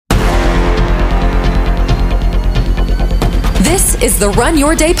is the Run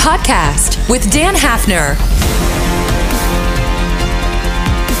Your Day podcast with Dan Hafner.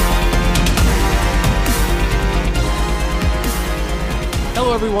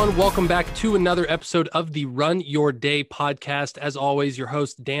 Hello, everyone. Welcome back to another episode of the Run Your Day podcast. As always, your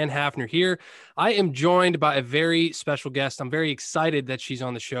host, Dan Hafner here. I am joined by a very special guest. I'm very excited that she's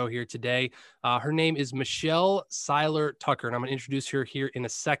on the show here today. Her name is Michelle Seiler Tucker, and I'm going to introduce her here in a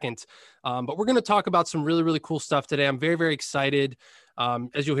second. But we're going to talk about some really, really cool stuff today. I'm very, very excited.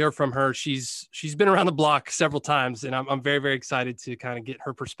 As you'll hear from her, she's been around the block several times, and I'm very, very excited to kind of get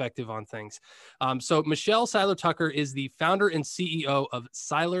her perspective on things. So Michelle Seiler Tucker is the founder and CEO of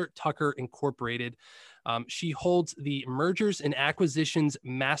Seiler Tucker Incorporated. She holds the Mergers and Acquisitions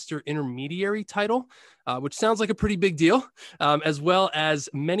Master Intermediary title, which sounds like a pretty big deal, as well as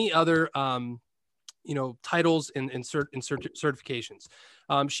many other titles and certifications.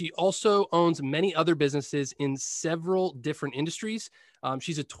 She also owns many other businesses in several different industries.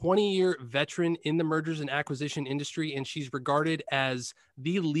 She's a 20-year veteran in the mergers and acquisition industry, and she's regarded as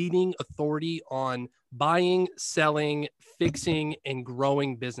the leading authority on buying, selling, fixing, and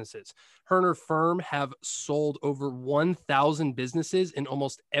growing businesses. Her and her firm have sold over 1,000 businesses in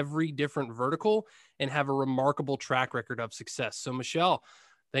almost every different vertical and have a remarkable track record of success. So, Michelle,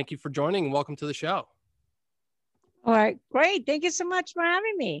 thank you for joining and welcome to the show. All right, great. Thank you so much for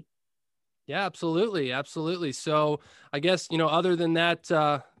having me. Yeah, absolutely. Absolutely. So I guess, other than that,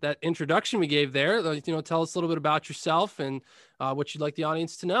 that introduction we gave there, tell us a little bit about yourself and what you'd like the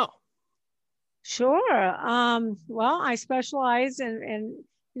audience to know. Sure. Well, I specialize in,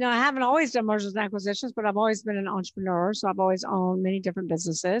 I haven't always done mergers and acquisitions, but I've always been an entrepreneur. So I've always owned many different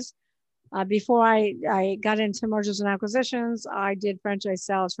businesses. Before I got into mergers and acquisitions, I did franchise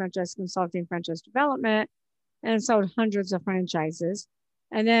sales, franchise consulting, franchise development, and sold hundreds of franchises.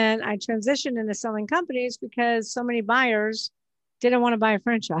 And then I transitioned into selling companies because so many buyers didn't want to buy a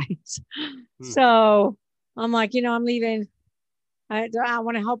franchise. So I'm like, I'm leaving. I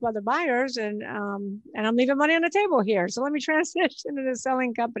want to help other buyers and I'm leaving money on the table here. So let me transition into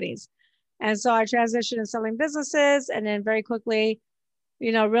selling companies. And so I transitioned into selling businesses and then very quickly,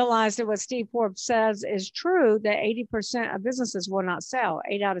 realized that what Steve Forbes says is true, that 80% of businesses will not sell.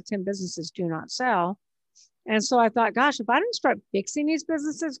 8 out of 10 businesses do not sell. And so I thought, gosh, if I don't start fixing these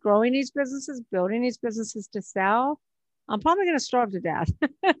businesses, growing these businesses, building these businesses to sell, I'm probably going to starve to death.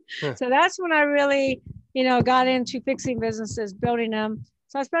 So that's when I really, got into fixing businesses, building them.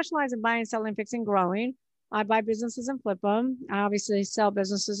 So I specialize in buying, selling, fixing, growing. I buy businesses and flip them. I obviously sell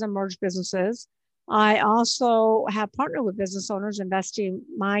businesses and merge businesses. I also have partnered with business owners, investing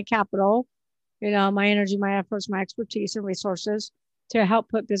my capital, my energy, my efforts, my expertise and resources to help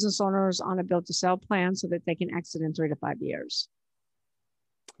put business owners on a build to sell plan so that they can exit in 3 to 5 years.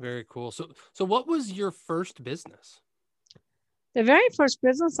 Very cool. So what was your first business? The very first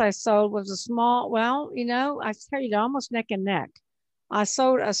business I sold was a small, I tell you, they're almost neck and neck. I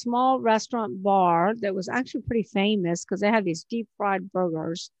sold a small restaurant bar that was actually pretty famous because they had these deep fried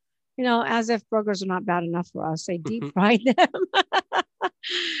burgers, as if burgers are not bad enough for us. They deep fried them.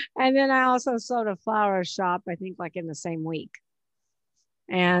 And then I also sold a flower shop, I think like in the same week.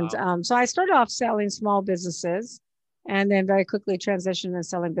 And wow. So I started off selling small businesses and then very quickly transitioned to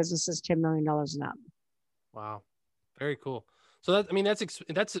selling businesses $10 million and up. Wow. Very cool. So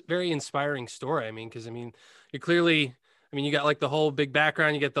that's a very inspiring story. Because you're clearly, you got like the whole big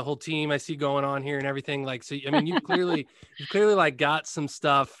background, you get the whole team I see going on here and everything. Like, so, you've clearly like got some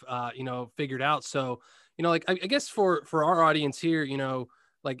stuff, figured out. So, I guess for our audience here,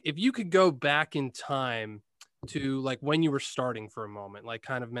 like if you could go back in time to like when you were starting for a moment, like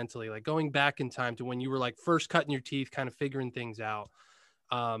kind of mentally, like going back in time to when you were like first cutting your teeth, kind of figuring things out.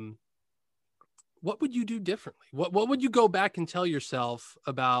 What would you do differently? What would you go back and tell yourself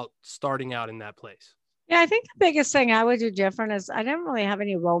about starting out in that place? Yeah, I think the biggest thing I would do different is I didn't really have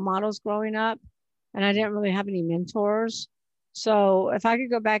any role models growing up and I didn't really have any mentors. So if I could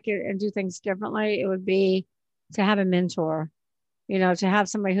go back and do things differently, it would be to have a mentor, to have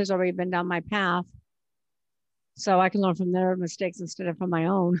somebody who's already been down my path so I can learn from their mistakes instead of from my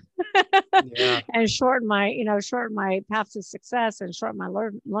own. Yeah. And shorten my path to success and shorten my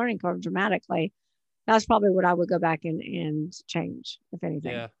learning curve dramatically. That's probably what I would go back and change, if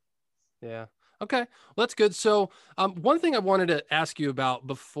anything. Yeah. Okay. Well, that's good. So one thing I wanted to ask you about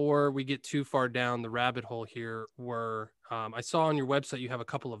before we get too far down the rabbit hole here were, I saw on your website, you have a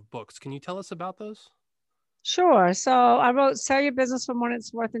couple of books. Can you tell us about those? Sure. So I wrote Sell Your Business for More Than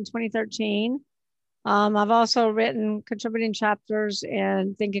It's Worth in 2013. I've also written contributing chapters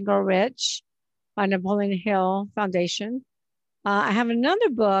in Think and Grow Rich by Napoleon Hill Foundation. I have another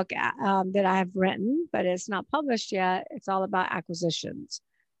book that I have written, but it's not published yet. It's all about acquisitions.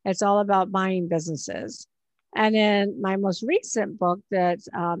 It's all about buying businesses. And then my most recent book that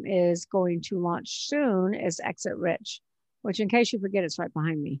is going to launch soon is Exit Rich, which, in case you forget, it's right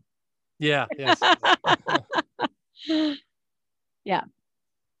behind me. Yeah. Yes. Yeah.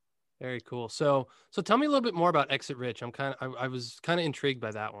 Very cool. So tell me a little bit more about Exit Rich. I was kind of intrigued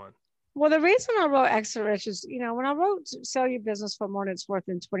by that one. Well, the reason I wrote Exit Rich is, when I wrote Sell Your Business for More Than It's Worth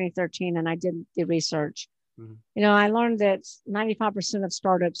in 2013, and I did the research, I learned that 95% of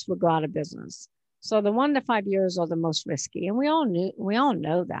startups would go out of business. So the 1 to 5 years are the most risky. And we all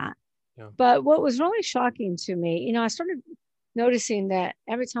know that. Yeah. But what was really shocking to me, I started noticing that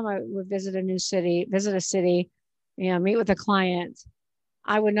every time I would visit a city, meet with a client,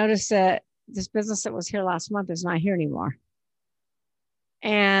 I would notice that this business that was here last month is not here anymore.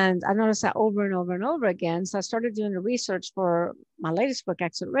 And I noticed that over and over and over again. So I started doing the research for my latest book,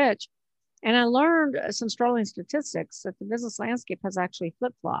 Exit Rich. And I learned some startling statistics that the business landscape has actually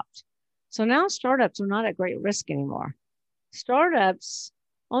flip-flopped. So now startups are not at great risk anymore.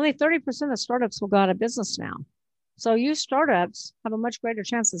 Only 30% of startups will go out of business now. So you startups have a much greater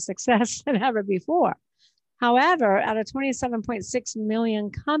chance of success than ever before. However, out of 27.6 million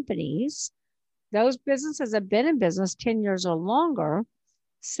companies, those businesses have been in business 10 years or longer.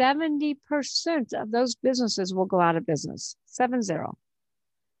 70% of those businesses will go out of business, 70.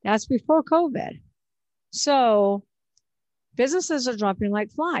 That's before COVID. So businesses are dropping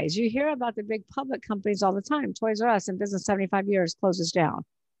like flies. You hear about the big public companies all the time. Toys R Us in business 75 years closes down.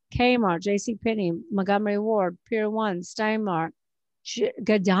 Kmart, JCPenney, Montgomery Ward, Pier 1, Steinmart,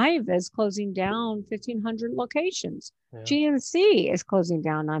 Godiva is closing down 1,500 locations. Yeah. GNC is closing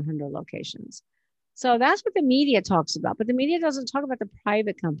down 900 locations. So that's what the media talks about. But the media doesn't talk about the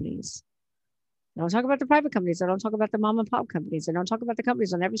private companies. They don't talk about the private companies. They don't talk about the mom and pop companies. They don't talk about the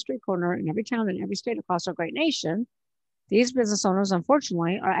companies on every street corner in every town in every state across our great nation. These business owners,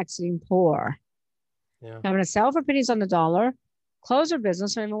 unfortunately, are exiting poor. Yeah. Having to sell for pennies on the dollar, close their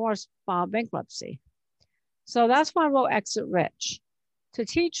business, or even worse, file bankruptcy. So that's why I wrote Exit Rich, to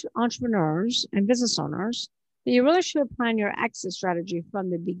teach entrepreneurs and business owners that you really should plan your exit strategy from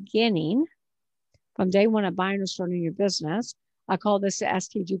the beginning, from day one of buying or starting your business. I call this the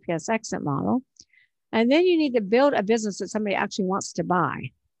STGPS exit model. And then you need to build a business that somebody actually wants to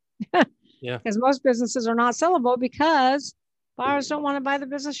buy. Yeah. Because most businesses are not sellable because buyers don't want to buy the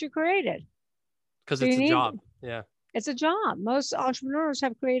business you created. Because it's a job. Yeah. It's a job. Most entrepreneurs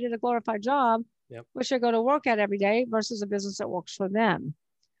have created a glorified job, yep, which they go to work at every day versus a business that works for them.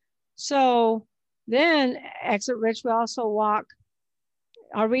 So then Exit Rich, we also walk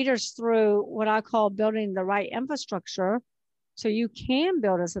our readers through what I call building the right infrastructure so you can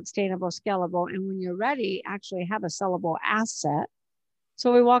build a sustainable, scalable, and when you're ready, actually have a sellable asset.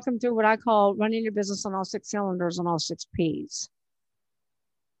 So we walk them through what I call running your business on all 6 cylinders on all 6 Ps.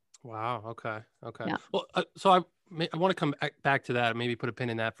 Wow. Okay. Yeah. Well, so I want to come back to that, maybe put a pin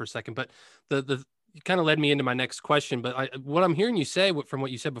in that for a second, but the you kind of led me into my next question, but what I'm hearing you say from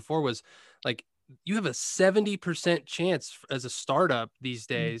what you said before was like, you have a 70% chance as a startup these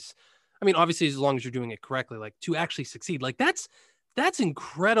days. Mm-hmm. I mean, obviously, as long as you're doing it correctly, like to actually succeed, like that's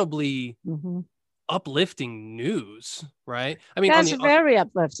incredibly uplifting news, right? I mean, that's very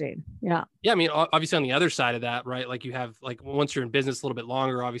uplifting. Yeah. Yeah. I mean, obviously on the other side of that, right? Like you have, like, once you're in business a little bit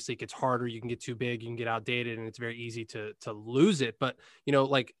longer, obviously it gets harder. You can get too big, you can get outdated, and it's very easy to lose it. But,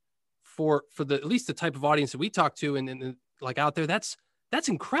 like for at least the type of audience that we talk to and like out there, that's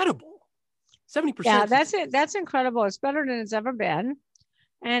incredible. 70%. Yeah, that's it. That's incredible. It's better than it's ever been.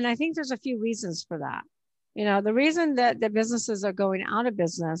 And I think there's a few reasons for that. The reason that the businesses are going out of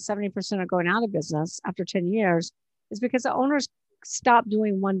business, 70% are going out of business after 10 years, is because the owners stopped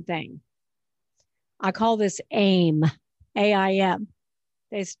doing one thing. I call this AIM, AIM.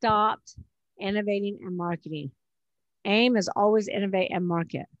 They stopped innovating and marketing. AIM is always innovate and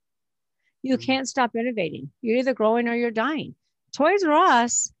market. You can't stop innovating. You're either growing or you're dying. Toys R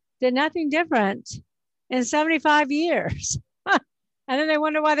Us did nothing different in 75 years. And then they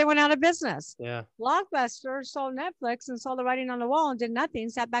wonder why they went out of business. Yeah. Blockbuster sold Netflix and saw the writing on the wall and did nothing,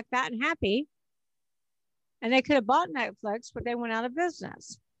 sat back fat and happy. And they could have bought Netflix, but they went out of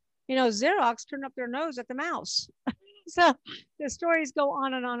business. Xerox turned up their nose at the mouse. So the stories go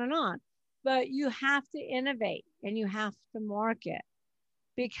on and on and on. But you have to innovate and you have to market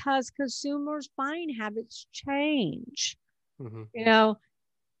because consumers' buying habits change. Mm-hmm.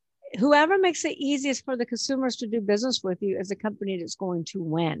 Whoever makes it easiest for the consumers to do business with you is a company that's going to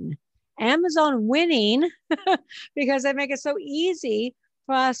win. Amazon winning because they make it so easy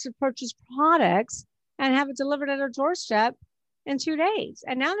for us to purchase products and have it delivered at our doorstep in 2 days.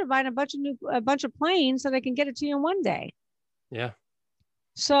 And now they're buying a bunch of planes so they can get it to you in one day. Yeah.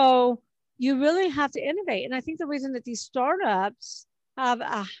 So you really have to innovate. And I think the reason that these startups have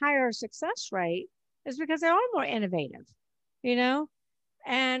a higher success rate is because they are more innovative, you know?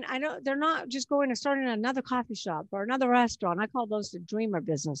 And I know they're not just going and starting another coffee shop or another restaurant. I call those the dreamer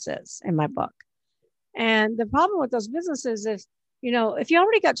businesses in my book. And the problem with those businesses is, if you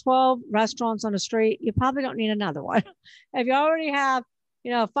already got 12 restaurants on the street, you probably don't need another one. If you already have,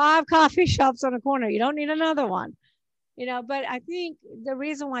 5 coffee shops on a corner, you don't need another one. But I think the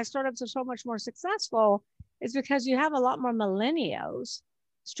reason why startups are so much more successful is because you have a lot more millennials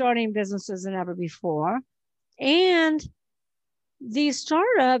starting businesses than ever before. And these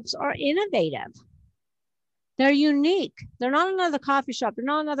startups are innovative. They're unique. They're not another coffee shop. They're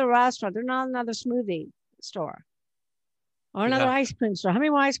not another restaurant. They're not another smoothie store or another ice cream store. How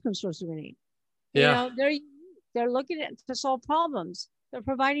many more ice cream stores do we need? Yeah. They're looking to solve problems. They're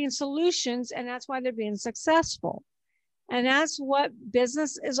providing solutions, and that's why they're being successful. And that's what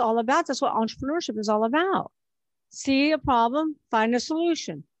business is all about. That's what entrepreneurship is all about. See a problem, find a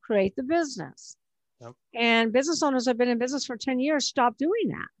solution, create the business. Yep. And business owners have been in business for 10 years. Stop doing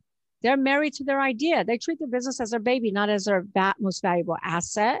that. They're married to their idea. They treat their business as their baby, not as their most valuable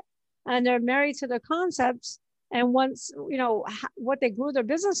asset. And they're married to their concepts. And once, what they grew their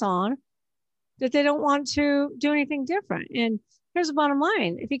business on, that they don't want to do anything different. And here's the bottom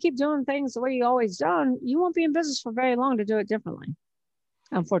line. If you keep doing things the way you always done, you won't be in business for very long to do it differently,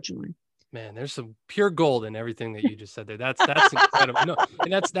 unfortunately. Man, there's some pure gold in everything that you just said there. That's incredible. No,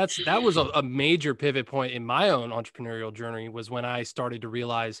 and that was a major pivot point in my own entrepreneurial journey, was when I started to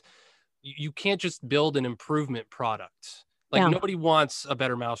realize you can't just build an improvement product. Like nobody wants a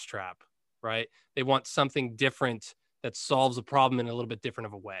better mousetrap, right? They want something different that solves a problem in a little bit different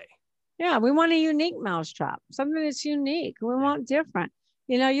of a way. Yeah, we want a unique mousetrap, something that's unique. We want different.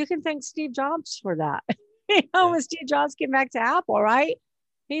 You can thank Steve Jobs for that. When Steve Jobs came back to Apple, right?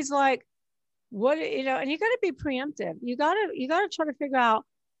 He's like, what, and you got to be preemptive. You got to try to figure out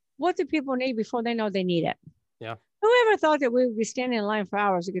what do people need before they know they need it. Yeah. Whoever thought that we would be standing in line for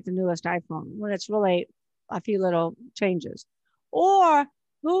hours to get the newest iPhone when it's really a few little changes? Or I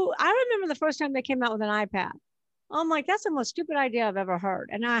remember the first time they came out with an iPad. I'm like, that's the most stupid idea I've ever heard.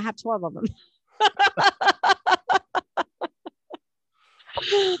 And now I have 12 of them.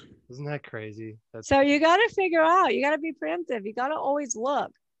 Isn't that crazy? So you got to figure out, you got to be preemptive. You got to always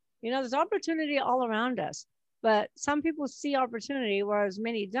look. There's opportunity all around us, but some people see opportunity, whereas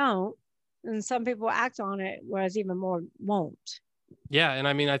many don't. And some people act on it, whereas even more won't. Yeah. And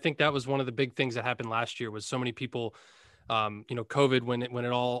I mean, I think that was one of the big things that happened last year, was so many people, COVID, when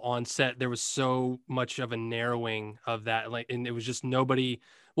it all onset, there was so much of a narrowing of that. And it was just nobody,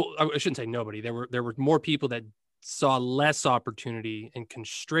 well, I shouldn't say nobody. There were more people that saw less opportunity and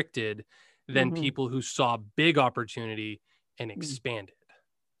constricted than people who saw big opportunity and expanded.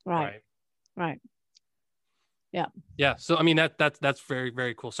 Right. Yeah. Yeah. So, I mean, that's very,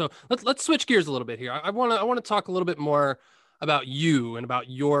 very cool. So let's switch gears a little bit here. I want to talk a little bit more about you and about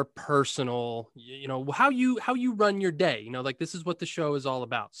your personal, how you run your day, like this is what the show is all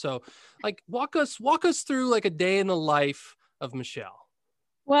about. So like, walk us through like a day in the life of Michelle.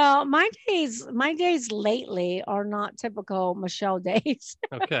 Well, my days lately are not typical Michelle days.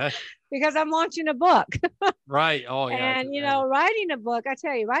 Okay. Because I'm launching a book. Right. Oh yeah. And writing a book, I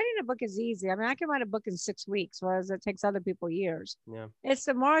tell you, writing a book is easy. I mean, I can write a book in 6 weeks, whereas it takes other people years. Yeah. It's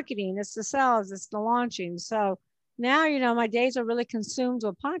the marketing, it's the sales, it's the launching. So now, my days are really consumed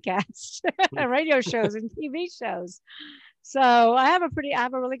with podcasts, radio shows and TV shows. So I have a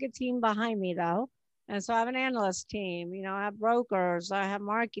really good team behind me though. And so I have an analyst team, I have brokers, I have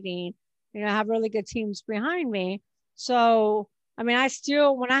marketing, I have really good teams behind me. So, I mean,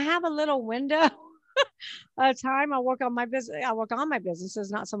 when I have a little window of time, I work on my businesses,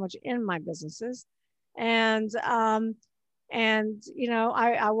 not so much in my businesses. And I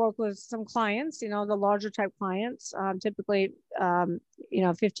work with some clients, the larger type clients, typically,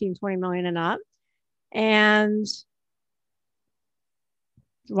 15, 20 million and up, and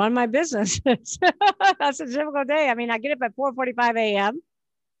run my business. That's a typical day. I mean, I get up at 4:45 a.m.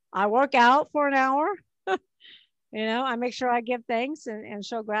 I work out for an hour. I make sure I give thanks and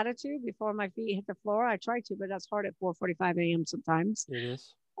show gratitude before my feet hit the floor. I try to, but that's hard at 4:45 a.m. sometimes. It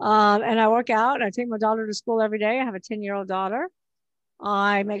is. And I work out and I take my daughter to school every day. I have a 10-year-old daughter.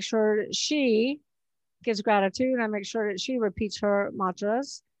 I make sure that she gives gratitude. I make sure that she repeats her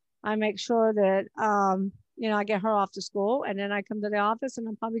mantras. I make sure that, I get her off to school, and then I come to the office, and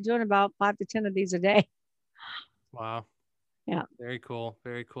I'm probably doing about 5 to 10 of these a day. Wow. Yeah. Very cool.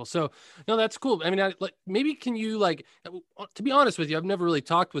 Very cool. So, no, that's cool. I mean, maybe can you to be honest with you, I've never really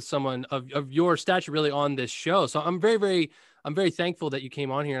talked with someone of your stature really on this show. So I'm very thankful that you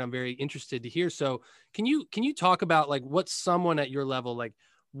came on here, and I'm very interested to hear. So can you talk about like what someone at your level, like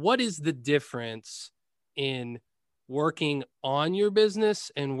what is the difference in working on your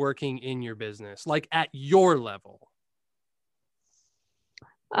business and working in your business, like at your level?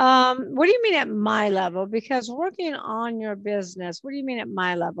 What do you mean at my level? Because working on your business, what do you mean at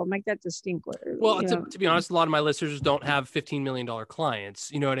my level? Make that distinct. Well, to be honest, a lot of my listeners don't have $15 million clients.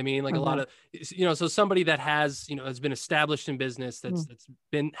 You know what I mean? Like a lot of, so somebody that has, has been established in business, that's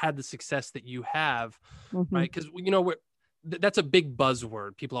had the success that you have, right? Because, that's a big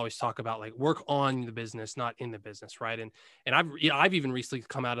buzzword. People always talk about like work on the business, not in the business. Right. And I've even recently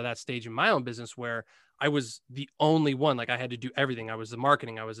come out of that stage in my own business where I was the only one. Like I had to do everything. I was the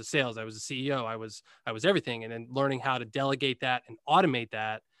marketing, I was the sales, I was the CEO, I was everything. And then learning how to delegate that and automate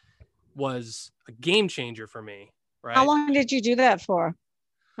that was a game changer for me. Right. How long did you do that for?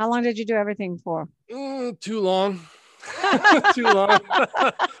 How long did you do everything for? Too long. Too long.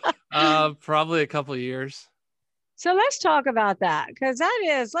 Probably a couple of years. So let's talk about that, because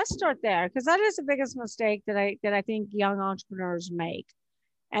let's start there, because that is the biggest mistake that I think young entrepreneurs make.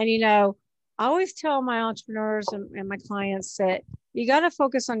 And, I always tell my entrepreneurs and my clients that you got to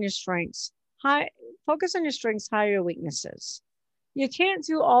focus on your strengths. Focus on your strengths, hide your weaknesses. You can't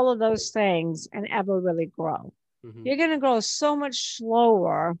do all of those things and ever really grow. Mm-hmm. You're going to grow so much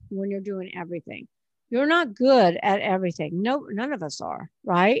slower when you're doing everything. You're not good at everything. No, none of us are,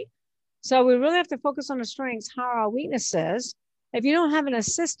 right? So we really have to focus on the strengths, hide our weaknesses. If you don't have an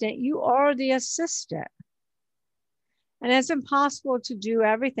assistant, you are the assistant. And it's impossible to do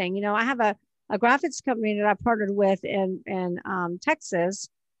everything. I have a graphics company that I partnered with in Texas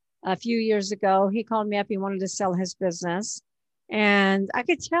a few years ago. He called me up. He wanted to sell his business. And I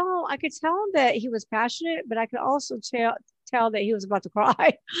could tell him that he was passionate, but I could also tell that he was about to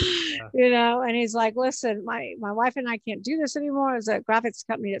cry, and he's like, listen, my wife and I can't do this anymore. It's a graphics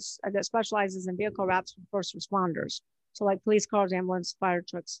company that specializes in vehicle wraps for first responders. So like police cars, ambulance, fire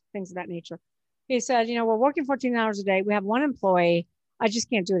trucks, things of that nature. He said, we're working 14 hours a day. We have one employee. I just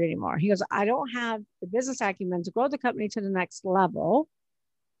can't do it anymore. He goes, I don't have the business acumen to grow the company to the next level.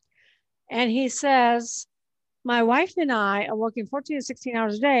 And he says, my wife and I are working 14 to 16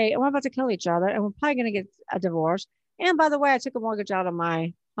 hours a day, and we're about to kill each other, and we're probably going to get a divorce. And by the way, I took a mortgage out of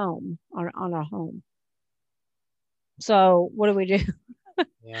my home, on our home. So what do we do?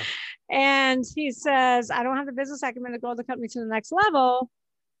 Yeah. And he says, I don't have the business acumen to grow the company to the next level,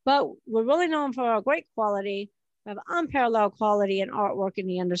 but we're really known for our great quality. We have unparalleled quality and artwork in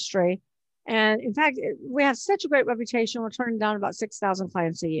the industry. And in fact, we have such a great reputation. We're turning down about 6,000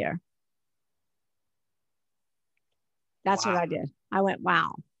 clients a year. That's what I did. I went,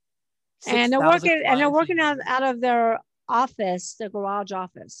 wow. And they're working out of their office, their garage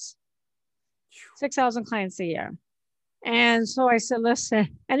office. 6,000 clients a year. And so I said,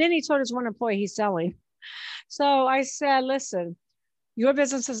 listen, and then he told his one employee he's selling. So I said, listen, your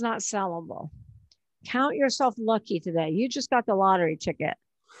business is not sellable. Count yourself lucky today. You just got the lottery ticket.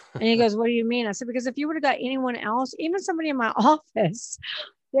 And he goes, what do you mean? I said, because if you would have got anyone else, even somebody in my office,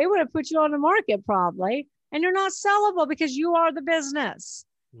 they would have put you on the market probably. And you're not sellable because you are the business.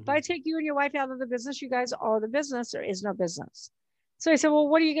 Mm-hmm. If I take you and your wife out of the business, you guys are the business. There is no business. So he said, well,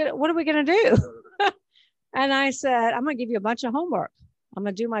 what are we going to do? And I said, I'm going to give you a bunch of homework. I'm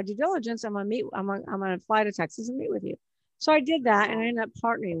going to do my due diligence. I'm going to fly to Texas and meet with you. So I did that, and I ended up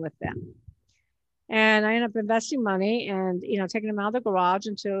partnering with them. And I ended up investing money and, taking them out of the garage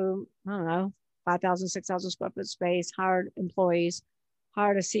into, 5,000, 6,000 square foot space, hired employees,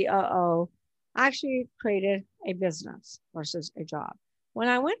 hired a COO. I actually created a business versus a job. When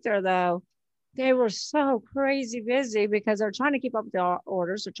I went there, though, they were so crazy busy because they're trying to keep up with their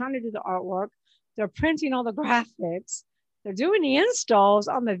orders. They're trying to do the artwork. They're printing all the graphics. They're doing the installs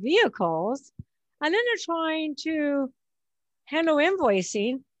on the vehicles. And then they're trying to handle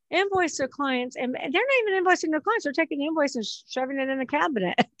invoicing, invoice their clients. And they're not even invoicing their clients. They're taking the invoice and shoving it in a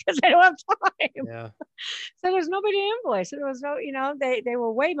cabinet because they don't have time. Yeah. So there's nobody to invoice. There was no, they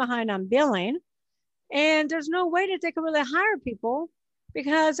were way behind on billing. And there's no way that they could really hire people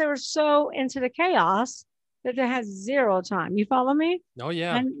because they were so into the chaos that they had zero time. You follow me? Oh,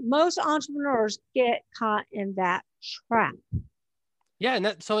 yeah. And most entrepreneurs get caught in that trap. Yeah.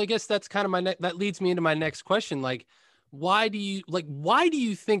 And so I guess that's kind of that leads me into my next question. Like, why do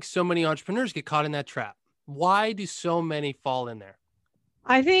you think so many entrepreneurs get caught in that trap? Why do so many fall in there?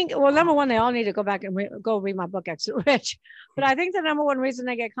 I think, well, number one, they all need to go back and go read my book, Exit Rich. But I think the number one reason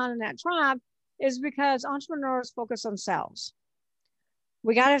they get caught in that trap is because entrepreneurs focus on sales.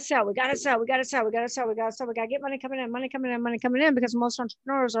 We got to sell. We got to sell. We got to sell. We got to sell. We got to sell. We got to get money coming in, money coming in, money coming in, because most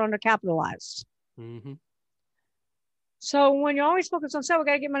entrepreneurs are undercapitalized. Mm-hmm. So when you're always focused on sell, we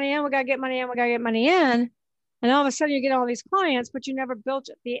got to get money in, we got to get money in, we got to get money in. And all of a sudden you get all these clients, but you never built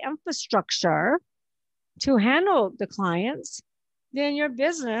the infrastructure to handle the clients, then your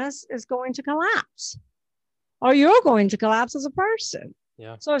business is going to collapse, or you're going to collapse as a person.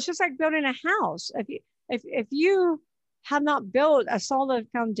 Yeah. So it's just like building a house. If you have not built a solid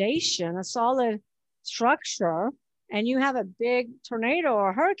foundation, a solid structure, and you have a big tornado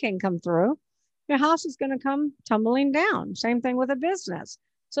or hurricane come through, your house is going to come tumbling down. Same thing with a business.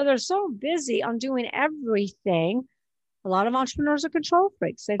 So they're so busy on doing everything. A lot of entrepreneurs are control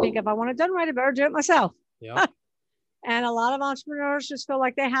freaks. They think if I want it done right, I better do it myself. Yeah. And a lot of entrepreneurs just feel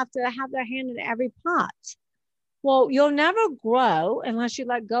like they have to have their hand in every pot. Well, you'll never grow unless you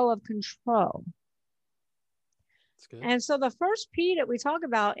let go of control. That's good. And so the first P that we talk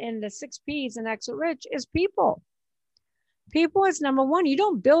about in the 6 Ps in Exit Rich is people. People is number one. You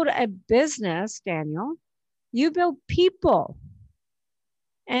don't build a business, Daniel. You build people.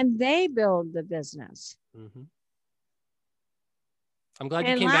 And they build the business. Mm-hmm. I'm glad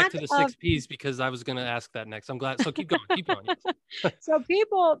you came back to the 6 Ps, because I was going to ask that next. I'm glad. So keep going. Keep going. Yes. So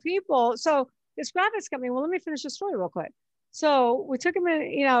people. So this graphics company, well, let me finish the story real quick. So we took him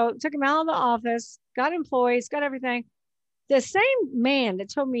in, took him out of the office, got employees, got everything. The same man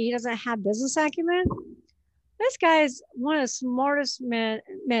that told me he doesn't have business acumen, this guy is one of the smartest men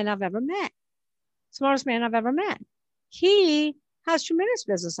I've ever met. Smartest man I've ever met. He has tremendous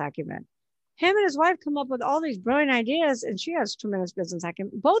business acumen. Him and his wife come up with all these brilliant ideas, and she has tremendous business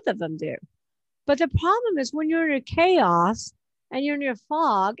acumen. Both of them do. But the problem is when you're in chaos and you're in your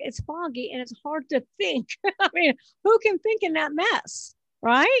fog, it's foggy and it's hard to think. I mean, who can think in that mess,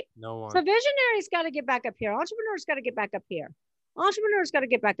 right? No one. So visionaries got to get back up here. Entrepreneurs got to get back up here. Entrepreneurs got to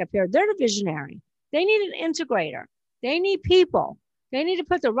get back up here. They're the visionary. They need an integrator. They need people. They need to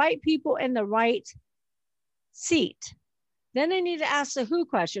put the right people in the right seat. Then they need to ask the who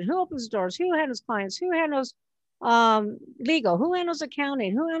question. Who opens doors? Who handles clients? Who handles legal? Who handles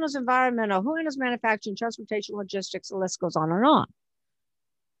accounting? Who handles environmental? Who handles manufacturing, transportation, logistics? The list goes on and on.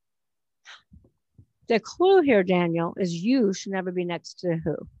 The clue here, Daniel, is you should never be next to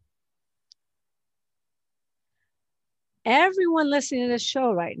who. Everyone listening to this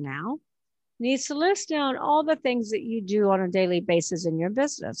show right now needs to list down all the things that you do on a daily basis in your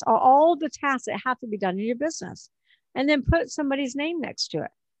business, or all the tasks that have to be done in your business, and then put somebody's name next to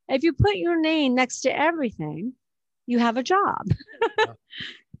it. If you put your name next to everything, you have a job. Yeah.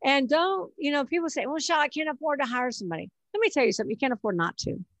 And don't, people say, well, Shal, I can't afford to hire somebody. Let me tell you something, you can't afford not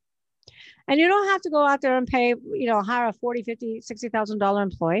to. And you don't have to go out there and pay, hire a $40,000, $50,000, $60,000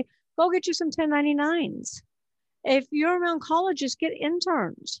 employee. Go get you some 1099s. If you're around colleges, get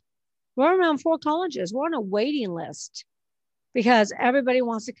interns. We're around 4 colleges. We're on a waiting list because everybody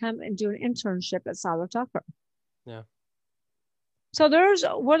wants to come and do an internship at Seiler Tucker. Yeah. So there's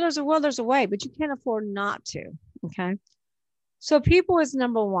a will, there's a way, but you can't afford not to. Okay. So people is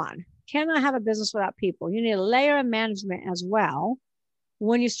number one. Cannot have a business without people. You need a layer of management as well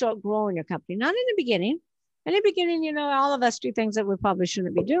when you start growing your company. Not in the beginning. In the beginning, all of us do things that we probably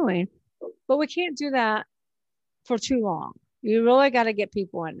shouldn't be doing, but we can't do that for too long. You really got to get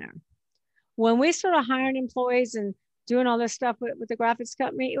people in there. When we started hiring employees and doing all this stuff with the graphics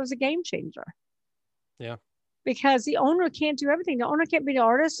company, it was a game changer. Yeah. Because the owner can't do everything. The owner can't be the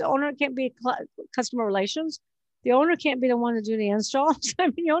artist. The owner can't be customer relations. The owner can't be the one to do the installs. I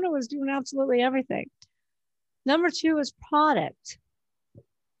mean, the owner was doing absolutely everything. Number 2 is product.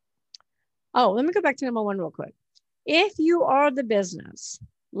 Oh, let me go back to number 1 real quick. If you are the business,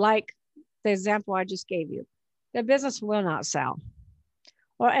 like the example I just gave you, the business will not sell.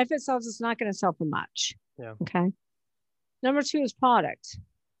 Or if it sells, it's not going to sell for much. Yeah. Okay. Number 2 is product.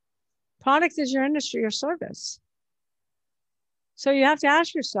 Product is your industry, your service. So you have to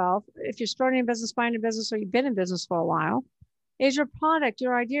ask yourself, if you're starting a business, buying a business, or you've been in business for a while, is your product,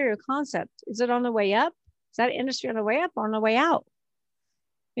 your idea, your concept, is it on the way up? Is that industry on the way up or on the way out?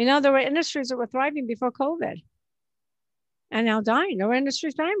 There were industries that were thriving before COVID and now dying. There were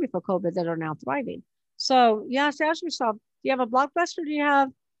industries dying before COVID that are now thriving. So you have to ask yourself, do you have a Blockbuster? Do you have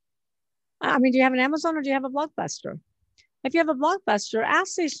an Amazon, or do you have a Blockbuster? If you have a Blockbuster,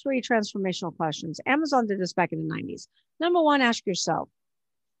 ask these 3 transformational questions. Amazon did this back in the 90s. Number 1, ask yourself,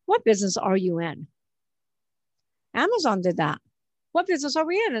 what business are you in? Amazon did that. What business are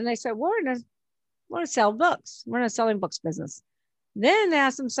we in? And they said, we're going to sell books. We're in a selling books business. Then they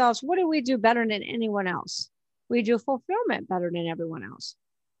ask themselves, what do we do better than anyone else? We do fulfillment better than everyone else.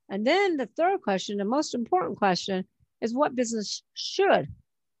 And then the third question, the most important question, is what business should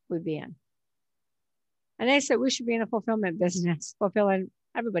we be in? And they said we should be in a fulfillment business, fulfilling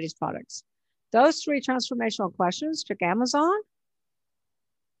everybody's products. Those 3 transformational questions took Amazon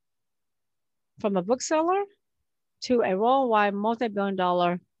from a bookseller to a worldwide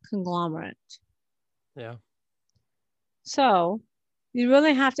multi-billion-dollar conglomerate. Yeah. So you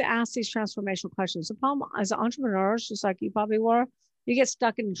really have to ask these transformational questions. The problem as entrepreneurs, just like you probably were, you get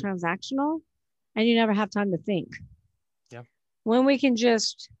stuck in the transactional and you never have time to think. Yeah. When we can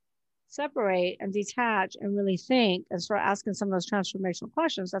just separate and detach and really think and start asking some of those transformational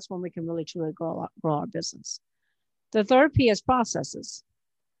questions, that's when we can really truly grow our business. The third P is processes.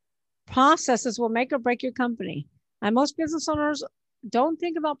 Processes will make or break your company. And most business owners don't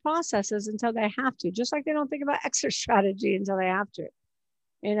think about processes until they have to, just like they don't think about exit strategy until they have to.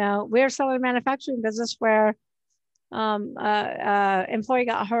 You know, we're selling a manufacturing business where employee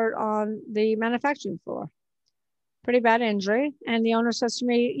got hurt on the manufacturing floor. Pretty bad injury. And the owner says to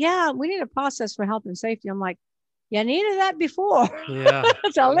me, yeah, we need a process for health and safety. I'm like, you needed that before. Yeah.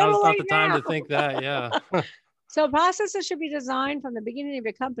 It's a little Now's late not the time now. to think that. Yeah. So processes should be designed from the beginning of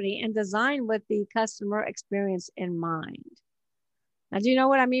your company and designed with the customer experience in mind. Now, do you know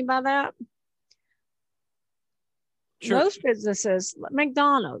what I mean by that? Sure. Most businesses,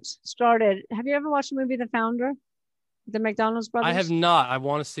 McDonald's started. Have you ever watched the movie The Founder? The McDonald's brothers? I have not. I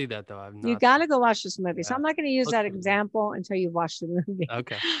want to see that though. I've not. You got to go watch this movie. So Yeah. I'm not going to use Let's that do that. example until you watch the movie.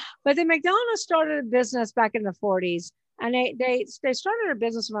 Okay. But the McDonald's started a business back in the 40s, and they started a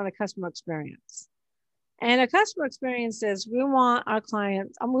business around a customer experience. And a customer experience is we want our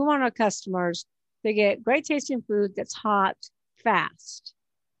clients, we want our customers to get great tasting food that's hot, fast,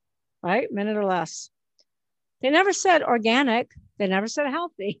 right? Minute or less. They never said organic. They never said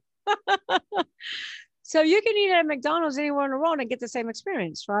healthy. So you can eat at McDonald's anywhere in the world and get the same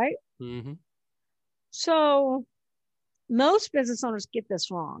experience, right? Mm-hmm. So most business owners get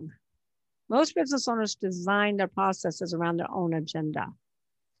this wrong. Most business owners design their processes around their own agenda.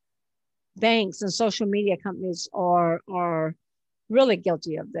 Banks and social media companies are really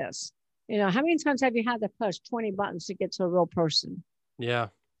guilty of this. You know, how many times have you had to push 20 buttons to get to a real person? Yeah.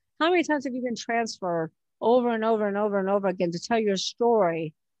 How many times have you been transferred over and over and over and over again to tell your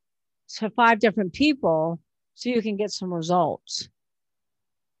story to 5 different people so you can get some results,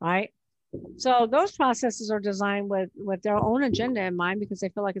 right? So those processes are designed with their own agenda in mind because they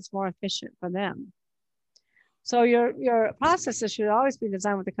feel like it's more efficient for them. So your processes should always be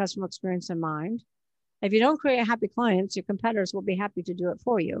designed with the customer experience in mind. If you don't create happy clients, your competitors will be happy to do it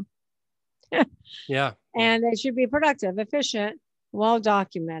for you. Yeah. And they should be productive, efficient, well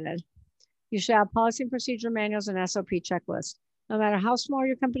documented. You should have policy and procedure manuals and SOP checklists. No matter how small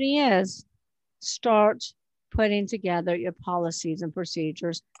your company is, start putting together your policies and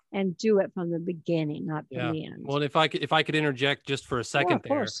procedures and do it from the beginning, not from the end. Well, if I could interject just for a second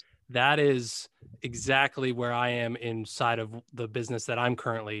there, course. That is exactly where I am inside of the business that I'm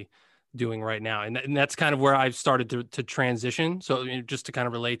currently doing right now. And that's kind of where I've started to transition. So just to kind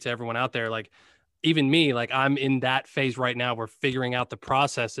of relate to everyone out there, like even me, like I'm in that phase right now where figuring out the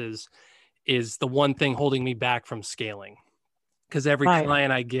processes is the one thing holding me back from scaling. Because every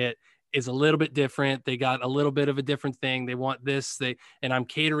client I get is a little bit different. They got a little bit of a different thing. They want this, and I'm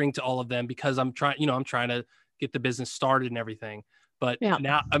catering to all of them because I'm trying to get the business started and everything. But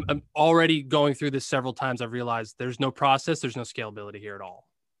now I'm already going through this several times. I've realized there's no process. There's no scalability here at all.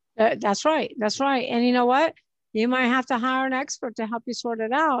 That's right. That's right. And you know what? You might have to hire an expert to help you sort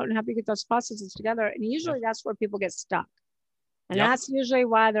it out and help you get those processes together. And usually that's where people get stuck. And that's usually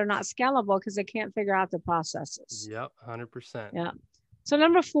why they're not scalable, because they can't figure out the processes. Yep, 100%. Yeah. So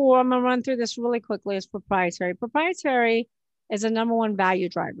number 4, I'm going to run through this really quickly, is proprietary. Proprietary is a number 1 value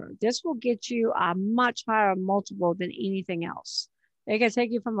driver. This will get you a much higher multiple than anything else. It can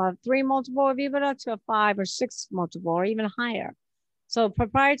take you from a 3 multiple of EBITDA to a 5 or 6 multiple or even higher. So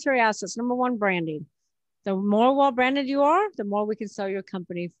proprietary assets, number 1, branding. The more well-branded you are, the more we can sell your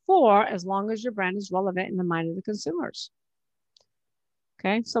company for, as long as your brand is relevant in the mind of the consumers.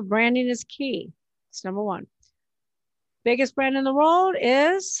 Okay, so branding is key. It's number 1. Biggest brand in the world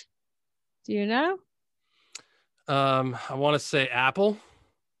is, do you know? I want to say Apple.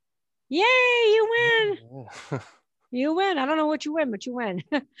 Yay, you win. You win. I don't know what you win, but you win.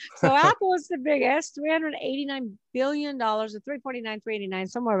 So Apple is the biggest, $389 billion, or 349, 389,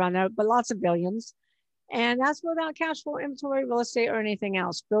 somewhere around there, but lots of billions. And that's without cash flow, inventory, real estate, or anything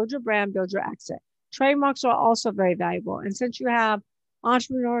else. Build your brand, build your exit. Trademarks are also very valuable. And since you have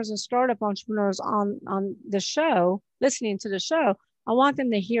entrepreneurs and startup entrepreneurs on the show, listening to the show, I want them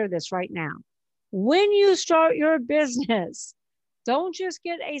to hear this right now. When you start your business, don't just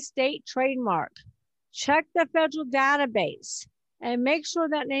get a state trademark. check the federal database and make sure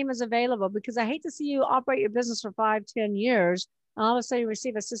that name is available, because I hate to see you operate your business for 5-10 years. And all of a sudden you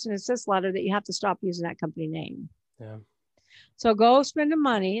receive a cease and desist letter that you have to stop using that company name. Yeah. So go spend the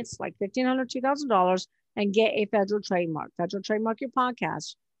money. It's like $1,500, $2,000 and get a federal trademark. Federal trademark your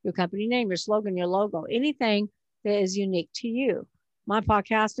podcast, your company name, your slogan, your logo, anything that is unique to you. My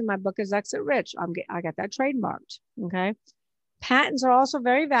podcast and my book is Exit Rich. I got that trademarked. Okay. Patents are also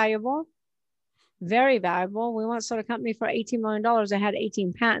very valuable. Very valuable. We once sold a company for $18 million that had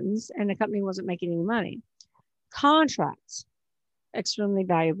 18 patents, and the company wasn't making any money. Contracts, extremely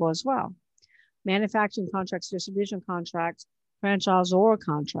valuable as well. Manufacturing contracts, distribution contracts, franchisor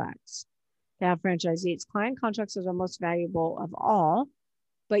contracts. They have franchisees. Client contracts are the most valuable of all,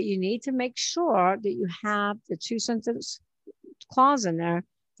 but you need to make sure that you have the 2-sentence clause in there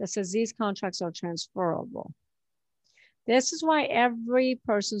that says these contracts are transferable. This is why every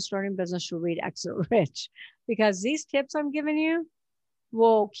person starting business should read Exit Rich, because these tips I'm giving you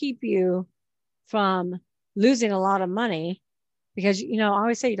will keep you from losing a lot of money, because, I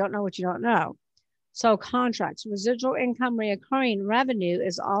always say you don't know what you don't know. So contracts, residual income, recurring revenue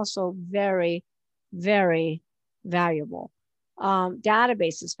is also very, very valuable.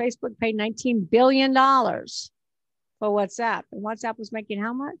 Databases, Facebook paid $19 billion for WhatsApp, and WhatsApp was making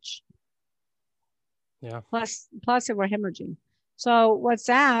how much? Yeah. Plus they were hemorrhaging. So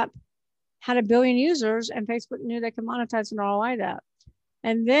WhatsApp had 1 billion users, and Facebook knew they could monetize and ROI that.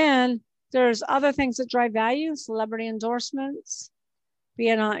 And then there's other things that drive value, celebrity endorsements.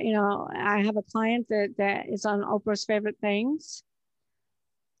 Being on, I have a client that is on Oprah's Favorite Things.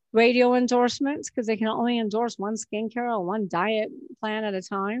 Radio endorsements, because they can only endorse one skincare or one diet plan at a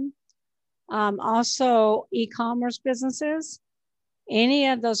time. Also e-commerce businesses. Any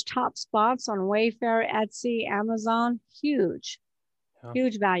of those top spots on Wayfair, Etsy, Amazon, huge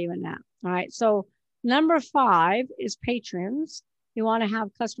value in that. All right. So number 5 is patrons. You want to have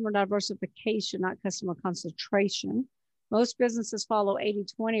customer diversification, not customer concentration. Most businesses follow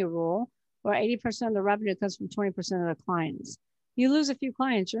 80-20 rule, where 80% of the revenue comes from 20% of the clients. You lose a few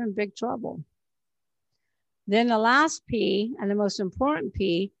clients, you're in big trouble. Then the last P, and the most important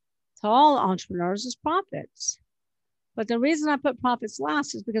P to all entrepreneurs, is profits. But the reason I put profits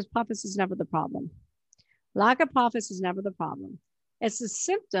last is because profits is never the problem. Lack of profits is never the problem. It's a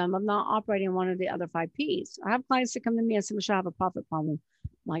symptom of not operating one of the other 5 Ps. I have clients that come to me and say, Michelle, I have a profit problem. I'm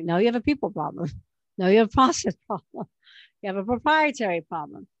like, no, you have a people problem. No, you have a process problem. You have a proprietary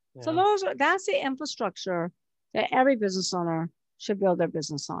problem. Yeah. So that's the infrastructure that every business owner should build their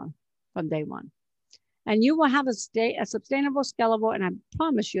business on from day one. And you will have a sustainable, scalable, and I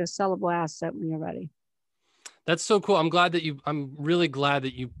promise you a sellable asset when you're ready. That's so cool. I'm really glad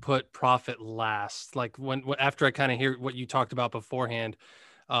that you put profit last. Like after I kind of hear what you talked about beforehand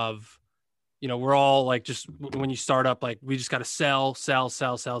of, we're all like, just when you start up, like we just got to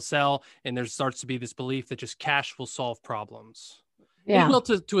sell. And there starts to be this belief that just cash will solve problems. Yeah. Well,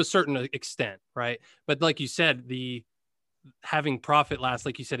 to a certain extent. Right. But like you said, having profit last,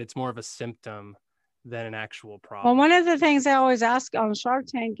 like you said, it's more of a symptom than an actual problem. Well, one of the things I always ask on Shark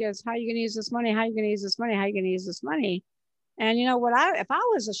Tank is, how are you going to use this money? How are you going to use this money? How are you going to use this money? And if I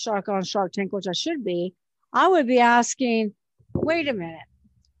was a shark on Shark Tank, which I should be, I would be asking, wait a minute,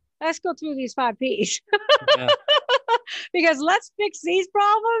 let's go through these 5 Ps. Yeah. Because let's fix these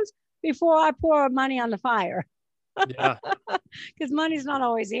problems before I pour money on the fire. Yeah. Because money's not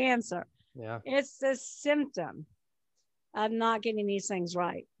always the answer. Yeah. It's the symptom of not getting these things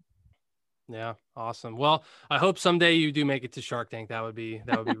right. Yeah. Awesome. Well, I hope someday you do make it to Shark Tank. That would be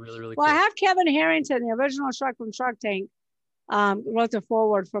really, really well, cool. I have Kevin Harrington, the original shark from Shark Tank, wrote the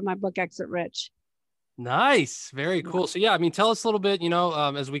foreword for my book, Exit Rich. Nice. Very cool. So yeah, tell us a little bit,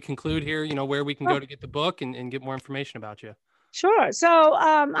 as we conclude here, where we can go to get the book and get more information about you. Sure. So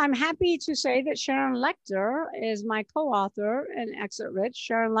I'm happy to say that Sharon Lechter is my co-author in Exit Rich.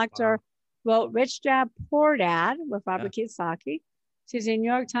 Sharon Lechter wrote Rich Dad, Poor Dad with Robert Kiyosaki. She's a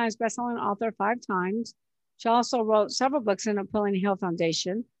New York Times bestselling author 5 times. She also wrote several books in the Napoleon Hill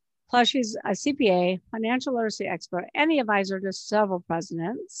Foundation. Plus, she's a CPA, financial literacy expert, and the advisor to several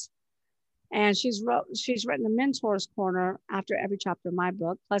presidents. And she's written the Mentors Corner after every chapter of my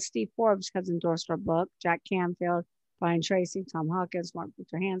book. Plus, Steve Forbes has endorsed her book. Jack Canfield, Brian Tracy, Tom Hawkins, Mark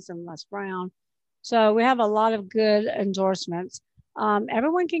Victor Hansen, Les Brown. So we have a lot of good endorsements.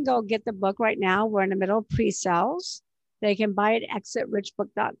 Everyone can go get the book right now. We're in the middle of pre-sales. They can buy it at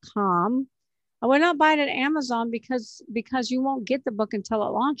exitrichbook.com. I would not buy it at Amazon because you won't get the book until it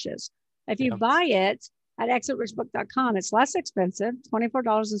launches. If you buy it at exitrichbook.com, it's less expensive,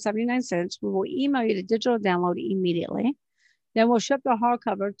 $24.79. We will email you the digital download immediately. Then we'll ship the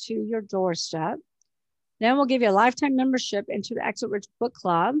hardcover to your doorstep. Then we'll give you a lifetime membership into the Exit Rich Book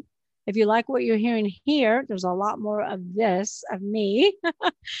Club. If you like what you're hearing here, there's a lot more of this, of me.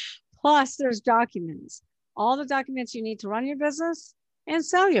 Plus, there's documents. All the documents you need to run your business and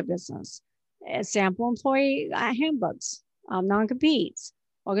sell your business. Sample employee handbooks, non-competes,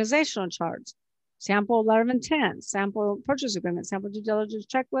 organizational charts, sample letter of intent, sample purchase agreement, sample due diligence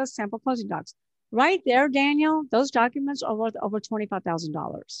checklist, sample closing docs. Right there, Daniel, those documents are worth over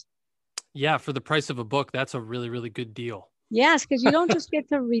 $25,000. Yeah, for the price of a book, that's a really, really good deal. Yes, because you don't just get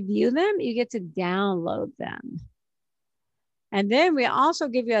to review them, you get to download them. And then we also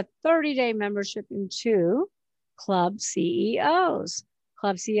give you a 30-day membership into Club CEOs.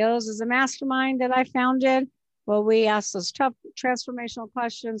 Club CEOs is a mastermind that I founded where we ask those tough transformational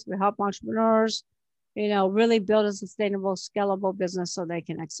questions. We help entrepreneurs, really build a sustainable, scalable business so they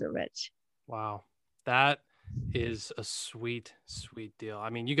can exit rich. Wow. That is a sweet, sweet deal. I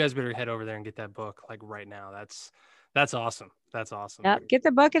mean, you guys better head over there and get that book like right now. That's awesome. That's awesome. Yep. Get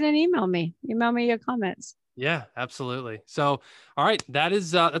the book and then email me your comments. Yeah, absolutely. So, all right,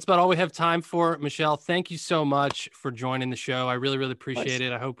 that's about all we have time for. Michelle, thank you so much for joining the show. I really, really appreciate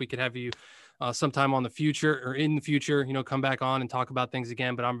it. I hope we could have you sometime in the future, come back on and talk about things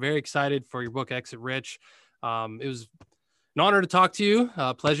again. But I'm very excited for your book, Exit Rich. It was an honor to talk to you.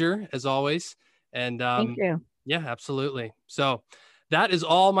 Pleasure as always. And thank you. Yeah, absolutely. So that is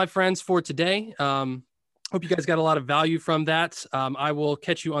all, my friends, for today. Hope you guys got a lot of value from that. I will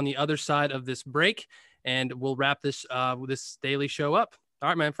catch you on the other side of this break, and we'll wrap this daily show up. All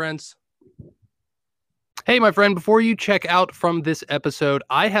right, my friends. Hey, my friend, before you check out from this episode,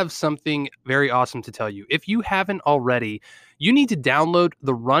 I have something very awesome to tell you. If you haven't already, you need to download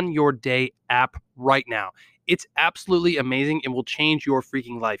the Run Your Day app right now. It's absolutely amazing and will change your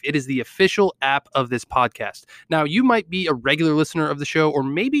freaking life. It is the official app of this podcast. Now, you might be a regular listener of the show, or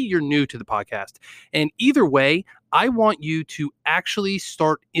maybe you're new to the podcast. And either way, I want you to actually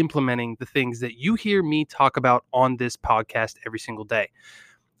start implementing the things that you hear me talk about on this podcast every single day.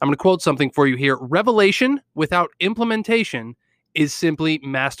 I'm going to quote something for you here. Revelation without implementation is simply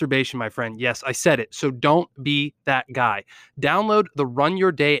masturbation, my friend. Yes, I said it. So don't be that guy. Download the Run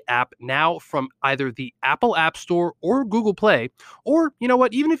Your Day app now from either the Apple App Store or Google Play. Or, you know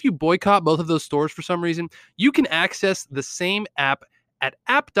what? Even if you boycott both of those stores for some reason, you can access the same app at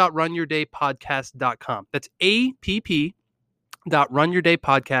app.runyourdaypodcast.com. That's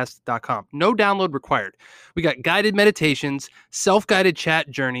app.runyourdaypodcast.com. No download required. We got guided meditations, self-guided chat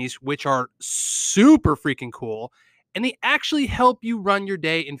journeys, which are super freaking cool. And they actually help you run your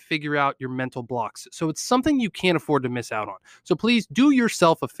day and figure out your mental blocks. So it's something you can't afford to miss out on. So please do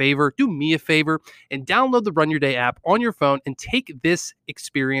yourself a favor, do me a favor, and download the Run Your Day app on your phone and take this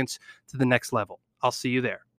experience to the next level. I'll see you there.